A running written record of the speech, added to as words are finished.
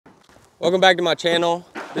Welcome back to my channel.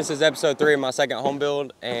 This is episode 3 of my second home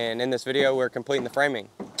build, and in this video we're completing the framing.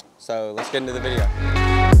 So let's get into the video.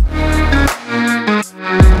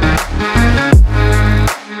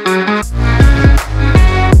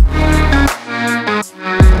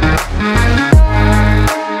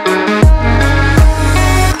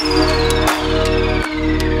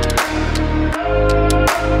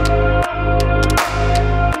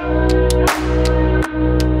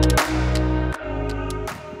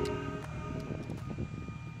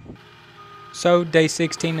 So day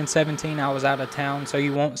 16 and 17 I was out of town, so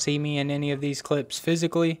you won't see me in any of these clips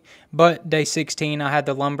physically, but day 16 I had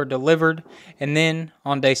the lumber delivered, and then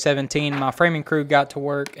on day 17 my framing crew got to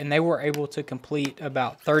work and they were able to complete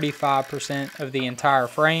about 35% of the entire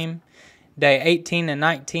frame. Day 18 and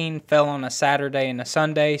 19 fell on a Saturday and a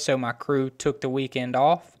Sunday, so my crew took the weekend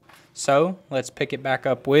off. So let's pick it back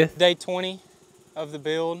up with day 20 of the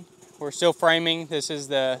build. We're still framing. This is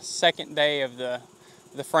the second day of the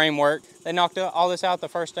framework. They knocked all this out the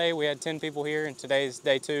first day. We had 10 people here, and today's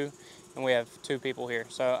day 2, and we have 2 people here.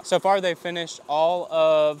 So far they've finished all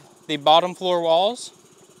of the bottom floor walls.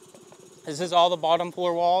 This is all the bottom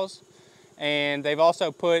floor walls, and they've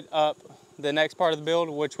also put up the next part of the build,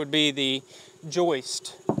 which would be the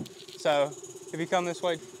joist. So if you come this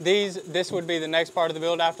way, this would be the next part of the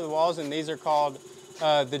build after the walls, and these are called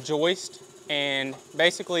the joist. And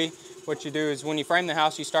basically what you do is when you frame the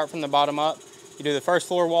house, you start from the bottom up. You do the first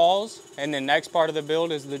floor walls, and then next part of the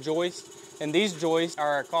build is the joist. And these joists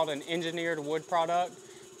are called an engineered wood product.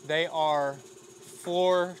 They are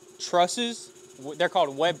floor trusses. They're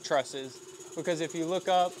called web trusses because if you look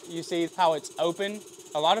up, you see how it's open.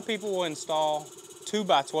 A lot of people will install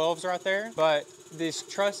 2x12s right there, but these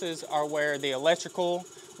trusses are where the electrical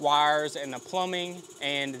wires and the plumbing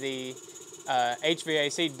and the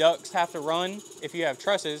HVAC ducts have to run. If you have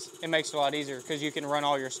trusses, it makes it a lot easier because you can run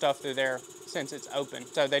all your stuff through there since it's open.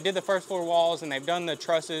 So they did the first floor walls and they've done the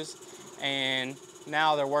trusses, and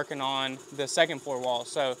now they're working on the second floor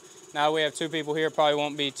walls. So now we have 2 people here. Probably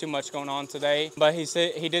won't be too much going on today, but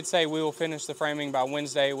he did say we will finish the framing by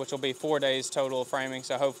Wednesday, which will be 4 days total of framing.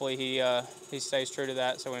 So hopefully he stays true to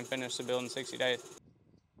that so we can finish the build in 60 days.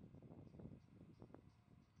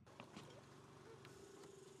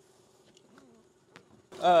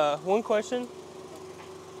 One question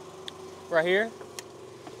right here.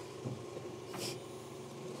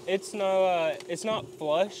 It's not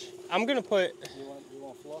flush. I'm gonna put. You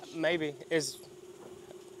want flush? Maybe is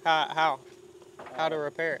how to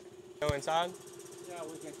repair it. Go inside. Yeah,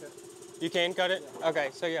 we can cut. You can cut it. Yeah. Okay,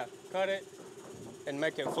 so yeah, cut it and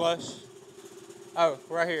make it flush. Oh,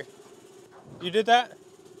 right here. You did that?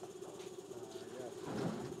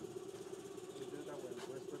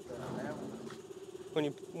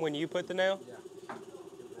 When you put the nail? Yeah.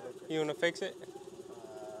 You want to fix it? I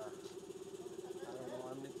don't know.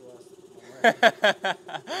 I need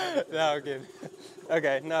to ask. No, good.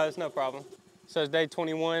 Okay, no, it's no problem. So it's day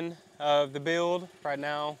 21 of the build. Right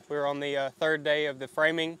now, we're on the 3rd day of the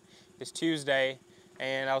framing. It's Tuesday,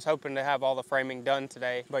 and I was hoping to have all the framing done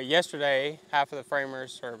today. But yesterday, half of the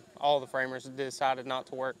framers, or all the framers, decided not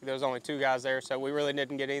to work. There was only 2 guys there, so we really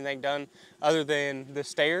didn't get anything done other than the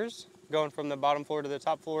stairs going from the bottom floor to the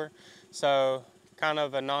top floor. So kind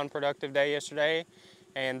of a non-productive day yesterday,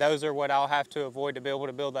 and those are what I'll have to avoid to be able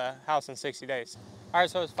to build a house in 60 days. All right,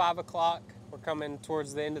 so it's 5 o'clock. We're coming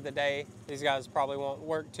towards the end of the day. These guys probably won't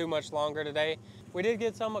work too much longer today. We did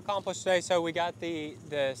get some accomplished today. So we got the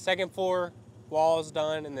second floor walls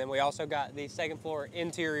done, and then we also got the second floor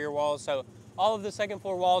interior walls. So all of the second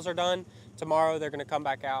floor walls are done. Tomorrow they're gonna come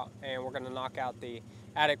back out and we're gonna knock out the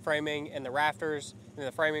attic framing and the rafters, and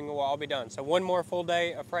the framing will all be done. So one more full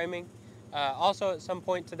day of framing. Also at some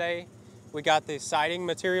point today, we got the siding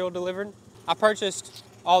material delivered. I purchased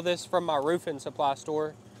all this from my roofing supply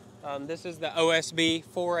store. This is the OSB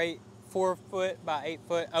 4 foot by 8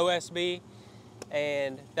 foot OSB,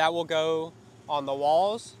 and that will go on the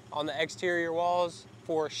walls, on the exterior walls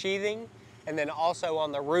for sheathing, and then also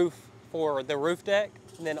on the roof for the roof deck.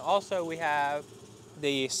 And then also we have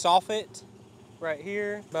the soffit right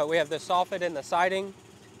here, but we have the soffit and the siding.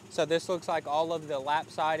 So this looks like all of the lap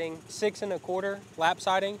siding, 6 1/4 lap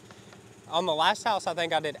siding. On the last house, I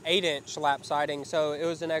think I did 8-inch lap siding, so it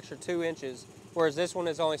was an extra 2 inches, whereas this one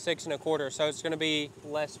is only 6 1/4, so it's gonna be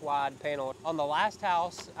less wide panel. On the last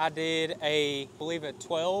house, I did I believe a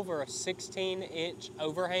 12 or a 16-inch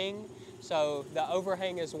overhang. So the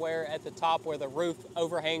overhang is where at the top where the roof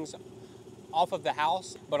overhangs off of the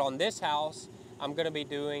house, but on this house, I'm gonna be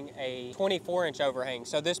doing a 24-inch overhang.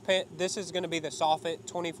 So this is gonna be the soffit,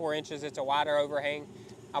 24 inches. It's a wider overhang.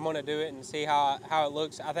 I'm gonna do it and see how it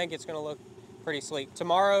looks. I think it's gonna look pretty sleek.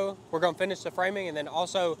 Tomorrow we're gonna finish the framing, and then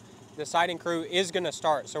also the siding crew is gonna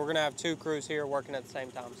start. So we're gonna have 2 crews here working at the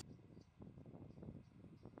same time.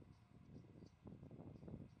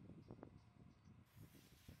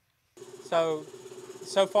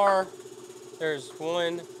 So far, there's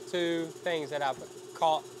 1, 2 things that I've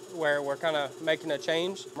caught where we're kind of making a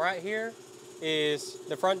change. Right here is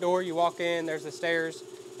the front door. You walk in, there's the stairs,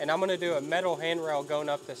 and I'm gonna do a metal handrail going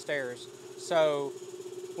up the stairs. So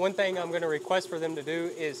one thing I'm gonna request for them to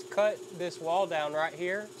do is cut this wall down right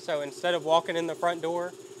here. So instead of walking in the front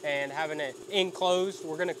door and having it enclosed,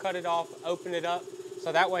 we're gonna cut it off, open it up,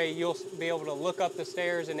 so that way you'll be able to look up the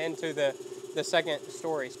stairs and into the second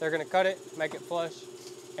story. They're gonna cut it, make it flush,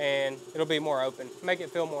 and it'll be more open, make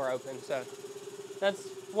it feel more open. So that's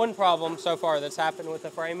one problem so far that's happened with the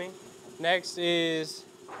framing. Next is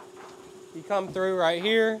you come through right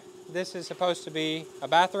here. This is supposed to be a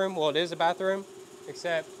bathroom. Well, it is a bathroom,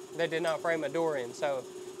 except they did not frame a door in. So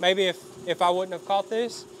maybe if I wouldn't have caught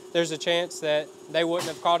this, there's a chance that they wouldn't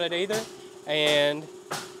have caught it either, and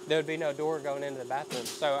there would be no door going into the bathroom.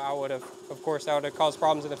 So I would have, of course, that would have caused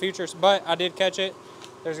problems in the future. But I did catch it.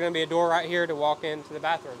 There's going to be a door right here to walk into the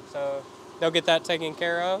bathroom. So they'll get that taken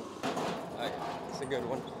care of. It's a good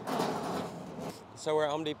one. So we're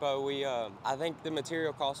at Home Depot. I think the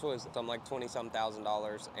material cost was something like $20-some thousand,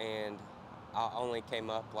 and I only came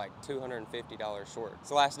up like $250 short. It's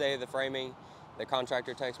the last day of the framing. The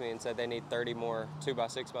contractor texted me and said they need 30 more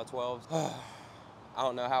 2x6x12s. I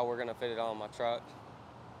don't know how we're gonna fit it all on my truck.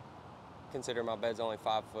 Consider my bed's only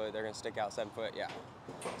 5 foot. They're gonna stick out 7 foot. Yeah,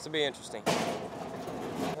 this will be interesting.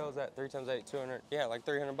 What the hell is that? 3 times 8, 200. Yeah, like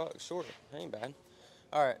 300 bucks short. Ain't bad.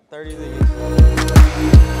 All right, 30 of these.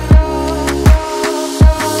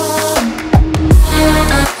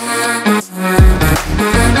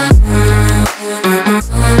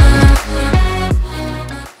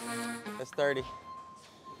 That's 30.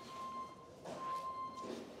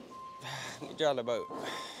 Need you on the boat.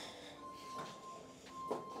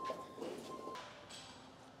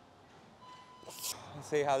 Let's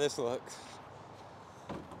see how this looks.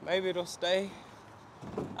 Maybe it'll stay.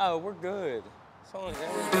 Oh, we're good. It's only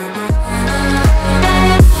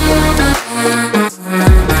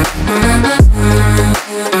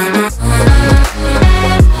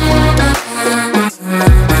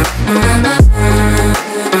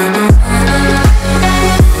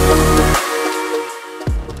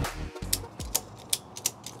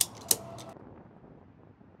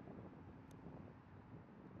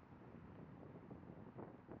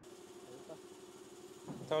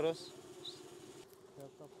todos.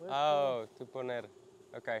 Oh, tu poner.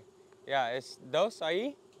 Okay. Yeah, es dos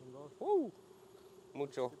ahí.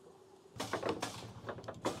 Mucho.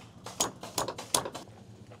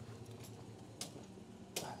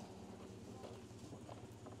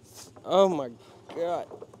 Oh my God.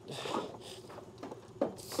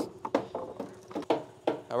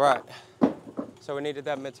 All right. So we needed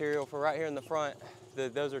that material for right here in the front.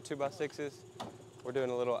 Those are 2x6s. We're doing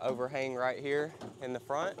a little overhang right here in the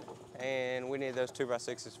front, and we need those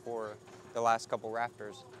 2x6s for the last couple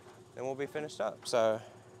rafters. Then we'll be finished up. So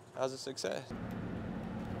that was a success.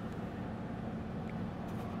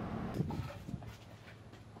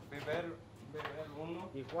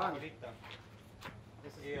 Igual.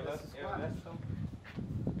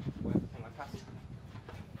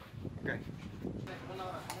 Okay.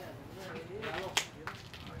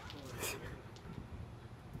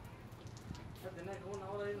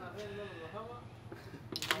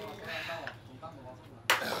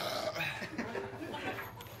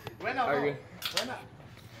 Are you?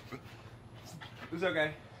 It's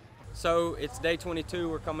okay. So it's day 22.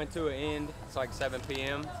 We're coming to an end. It's like 7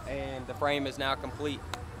 p.m. and the frame is now complete.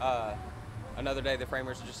 Another day the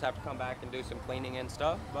framers just have to come back and do some cleaning and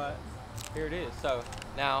stuff, but here it is. So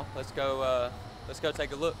now let's go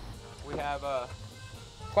take a look. We have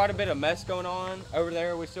quite a bit of mess going on over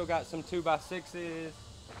there. We still got some 2x6s.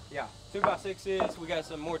 Yeah, 2x6s. We got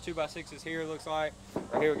some more 2x6s here, it looks like.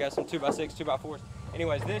 Right here we got some 2x6, 2x4s.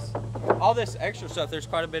 Anyways, all this extra stuff, there's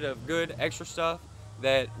quite a bit of good extra stuff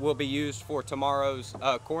that will be used for tomorrow's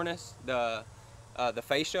cornice, the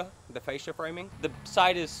fascia framing. The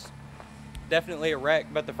site is definitely a wreck,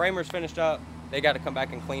 but the framers finished up. They got to come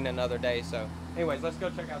back and clean another day. So anyways, let's go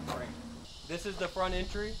check out the frame. This is the front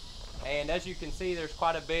entry, and as you can see, there's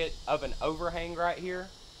quite a bit of an overhang right here,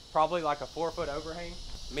 probably like a 4-foot overhang.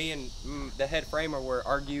 Me and the head framer were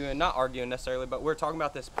not arguing necessarily, but we're talking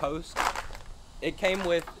about this post. It came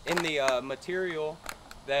with, in the material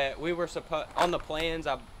that we were supposed, on the plans,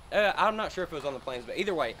 I'm not sure if it was on the plans, but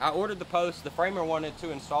either way, I ordered the post. The framer wanted to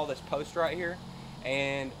install this post right here,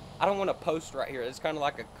 and I don't want a post right here. It's kind of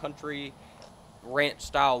like a country ranch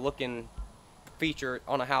style looking feature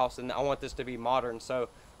on a house, and I want this to be modern. So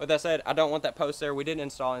with that said, I don't want that post there. We didn't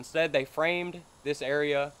install. Instead, they framed this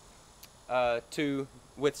area to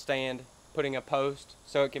withstand putting a post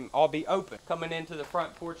so it can all be open. Coming into the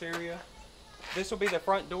front porch area, this will be the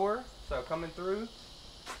front door. So coming through,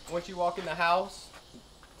 once you walk in the house,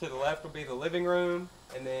 to the left will be the living room,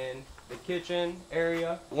 and then the kitchen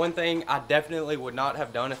area. One thing I definitely would not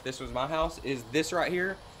have done if this was my house is this right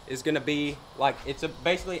here is gonna be like, it's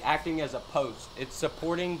basically acting as a post. It's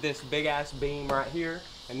supporting this big ass beam right here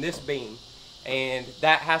and this beam, and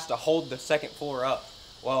that has to hold the second floor up.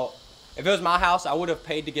 Well, if it was my house, I would have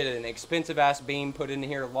paid to get an expensive ass beam put in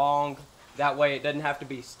here long. That way it doesn't have to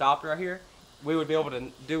be stopped right here. We would be able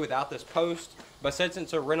to do without this post, but since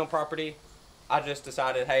it's a rental property, I just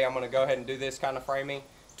decided, hey, I'm gonna go ahead and do this kind of framing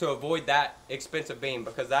to avoid that expensive beam,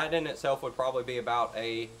 because that in itself would probably be about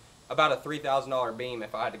a $3,000 beam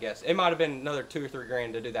if I had to guess. It might have been another $2 or $3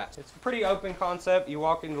 grand to do that. It's a pretty open concept. You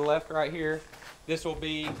walk in the left right here. This will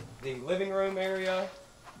be the living room area.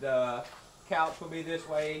 The couch will be this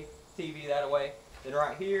way, TV that way. Then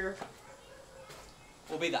right here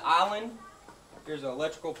will be the island. Here's an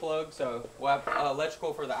electrical plug, so we'll have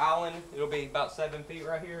electrical for the island. It'll be about 7 feet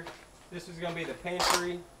right here. This is going to be the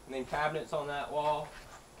pantry, and then cabinets on that wall.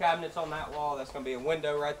 Cabinets on that wall, that's going to be a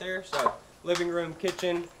window right there. So living room,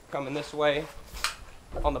 kitchen, coming this way.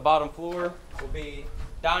 On the bottom floor will be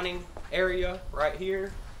dining area right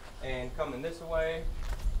here, and coming this way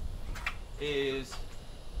is,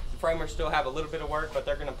 the framers still have a little bit of work, but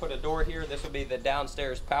they're going to put a door here. This will be the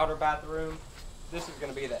downstairs powder bathroom. This is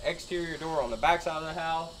going to be the exterior door on the back side of the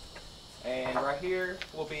house. And right here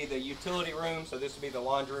will be the utility room. So this will be the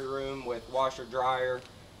laundry room with washer, dryer,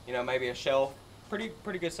 you know, maybe a shelf.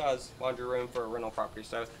 Pretty good size laundry room for a rental property.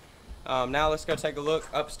 So now let's go take a look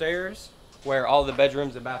upstairs where all the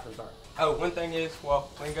bedrooms and bathrooms are. Oh, one thing is,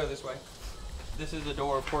 well, we can go this way. This is the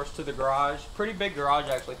door, of course, to the garage. Pretty big garage,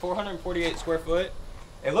 actually, 448 square foot.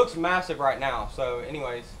 It looks massive right now. So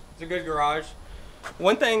anyways, it's a good garage.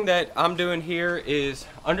 One thing that I'm doing here is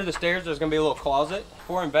under the stairs there's going to be a little closet.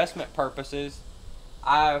 For investment purposes,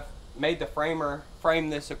 I've made the framer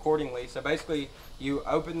frame this accordingly. So basically you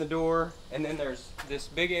open the door, and then there's this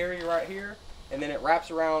big area right here, and then it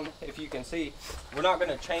wraps around. If you can see, we're not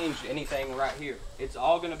going to change anything right here. It's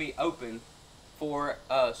all going to be open for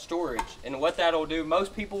storage. And what that'll do,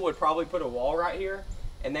 most people would probably put a wall right here,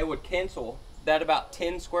 and they would cancel that about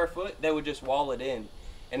 10 square foot. They would just wall it in.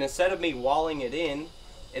 And instead of me walling it in,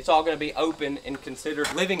 it's all going to be open and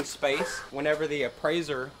considered living space. Whenever the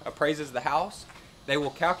appraiser appraises the house, they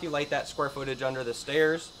will calculate that square footage under the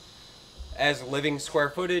stairs as living square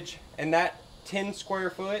footage. And that 10 square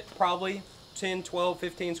foot, probably 10, 12,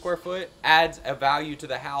 15 square foot, adds a value to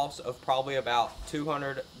the house of probably about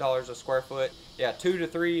 $200 a square foot. Yeah, $2,000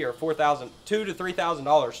 to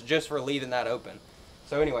 $3,000 just for leaving that open.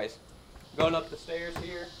 So anyways, going up the stairs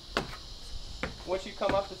here. Once you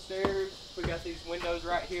come up the stairs, we got these windows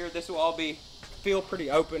right here. This will all feel pretty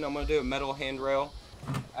open. I'm going to do a metal handrail.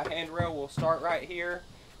 A handrail will start right here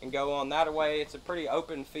and go on that way. It's a pretty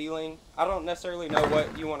open feeling. I don't necessarily know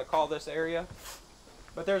what you want to call this area,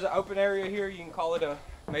 but there's an open area here. You can call it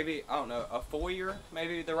maybe, I don't know, a foyer,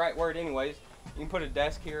 maybe the right word anyways. You can put a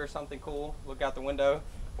desk here or something cool, look out the window,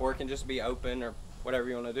 or it can just be open or whatever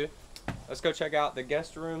you want to do. Let's go check out the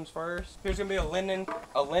guest rooms first. Here's gonna be a linen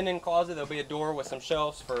closet. There'll be a door with some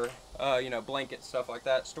shelves for, you know, blankets, stuff like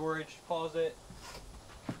that. Storage closet.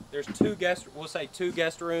 There's two guest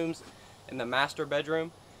rooms in the master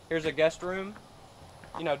bedroom. Here's a guest room.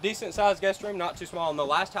 You know, decent sized guest room, not too small. In the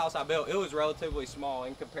last house I built, it was relatively small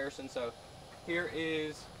in comparison. So here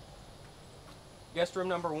is guest room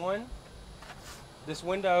number 1. This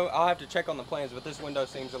window, I'll have to check on the plans, but this window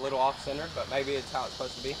seems a little off-centered, but maybe it's how it's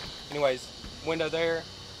supposed to be. Anyways, window there.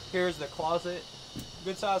 Here's the closet.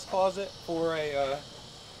 Good sized closet for a,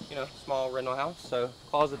 you know, small rental house. So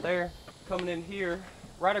closet there. Coming in here,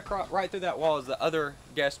 right through that wall is the other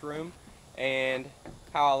guest room. And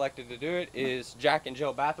how I elected to do it is Jack and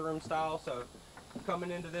Jill bathroom style. So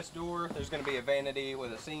coming into this door, there's going to be a vanity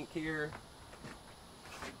with a sink here.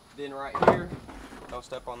 Then right here, don't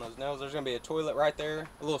step on those nails, there's going to be a toilet right there,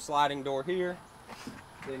 a little sliding door here.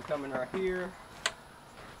 Then coming right here,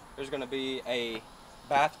 there's going to be a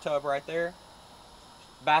bathtub right there.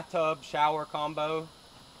 Bathtub, shower combo.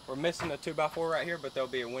 We're missing a 2x4 right here, but there'll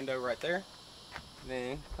be a window right there.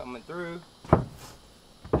 Then coming through,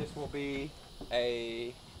 this will be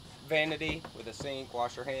a vanity with a sink,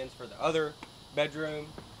 wash your hands for the other bedroom.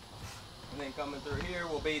 And then coming through here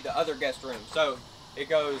will be the other guest room. So it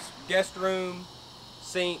goes guest room,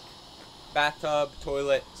 sink, bathtub,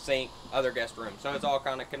 toilet, sink, other guest rooms. So it's all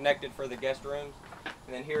kind of connected for the guest rooms.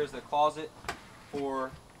 And then here's the closet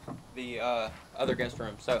for the other guest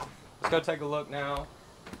room. So let's go take a look now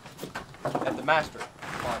at the master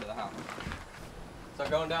part of the house. So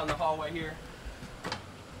going down the hallway here,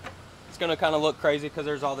 it's gonna kind of look crazy because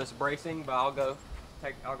there's all this bracing, but I'll go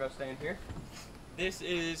stand here. This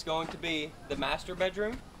is going to be the master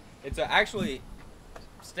bedroom. It's actually,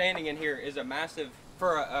 standing in here is a massive,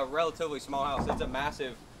 for a relatively small house, it's a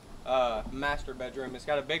massive master bedroom. It's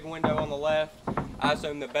got a big window on the left. I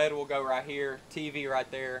assume the bed will go right here, TV right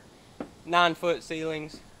there, 9-foot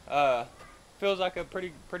ceilings. Feels like a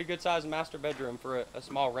pretty good sized master bedroom for a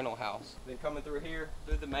small rental house. Then coming through here,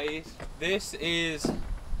 through the maze, this is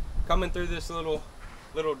coming through this little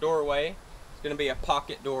doorway. It's gonna be a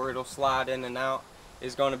pocket door, it'll slide in and out.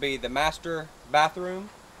 Is gonna be the master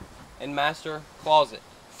bathroom and master closet.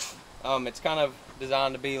 It's kind of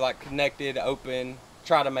designed to be like connected, open,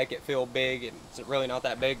 try to make it feel big. It's really not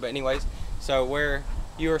that big, but anyways. So where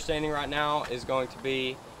you are standing right now is going to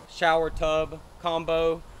be shower tub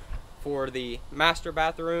combo for the master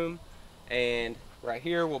bathroom, and right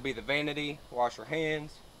here will be the vanity, wash your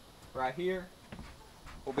hands. Right here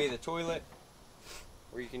will be the toilet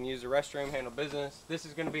where you can use the restroom, handle business. This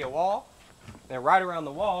is going to be a wall, and right around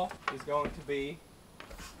the wall is going to be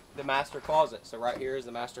the master closet. So right here is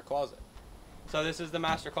the master closet. So this is the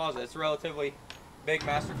master closet. It's a relatively big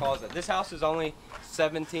master closet. This house is only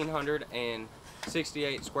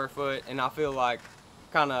 1,768 square foot, and I feel like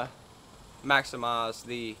kind of maximize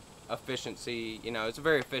the efficiency. You know, it's a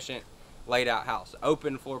very efficient laid out house.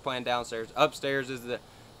 Open floor plan downstairs. Upstairs is the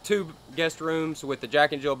 2 guest rooms with the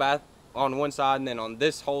Jack and Jill bath on one side, and then on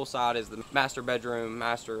this whole side is the master bedroom,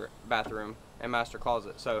 master bathroom, and master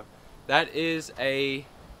closet. So that is a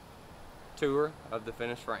tour of the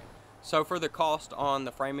finished frame. So for the cost on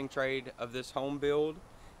the framing trade of this home build,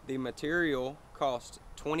 the material cost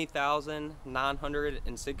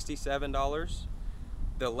 $20,967.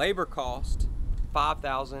 The labor cost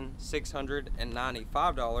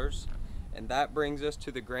 $5,695, and that brings us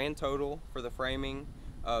to the grand total for the framing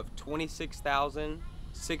of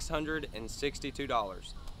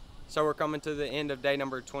 $26,662. So we're coming to the end of day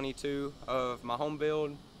number 22 of my home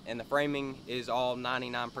build, and the framing is all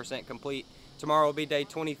 99% complete. Tomorrow will be day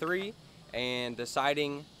 23, and the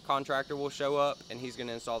siding contractor will show up, and he's going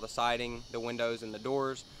to install the siding, the windows, and the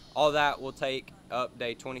doors. All that will take up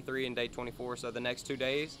day 23 and day 24, so the next 2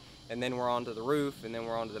 days, and then we're on to the roof, and then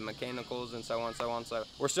we're on to the mechanicals, and so on, so on. So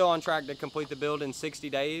we're still on track to complete the build in 60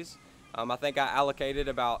 days. I think I allocated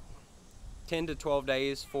about 10 to 12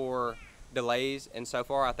 days for delays, and so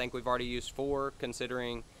far I think we've already used 4,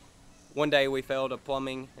 considering one day we failed a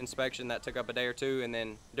plumbing inspection that took up a day or 2, and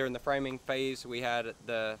then during the framing phase we had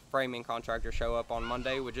the framing contractor show up on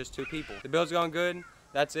Monday with just 2 people. The build's going good.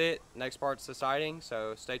 That's it. Next part's the siding,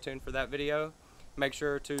 so stay tuned for that video. Make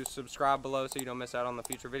sure to subscribe below so you don't miss out on the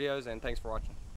future videos, and thanks for watching.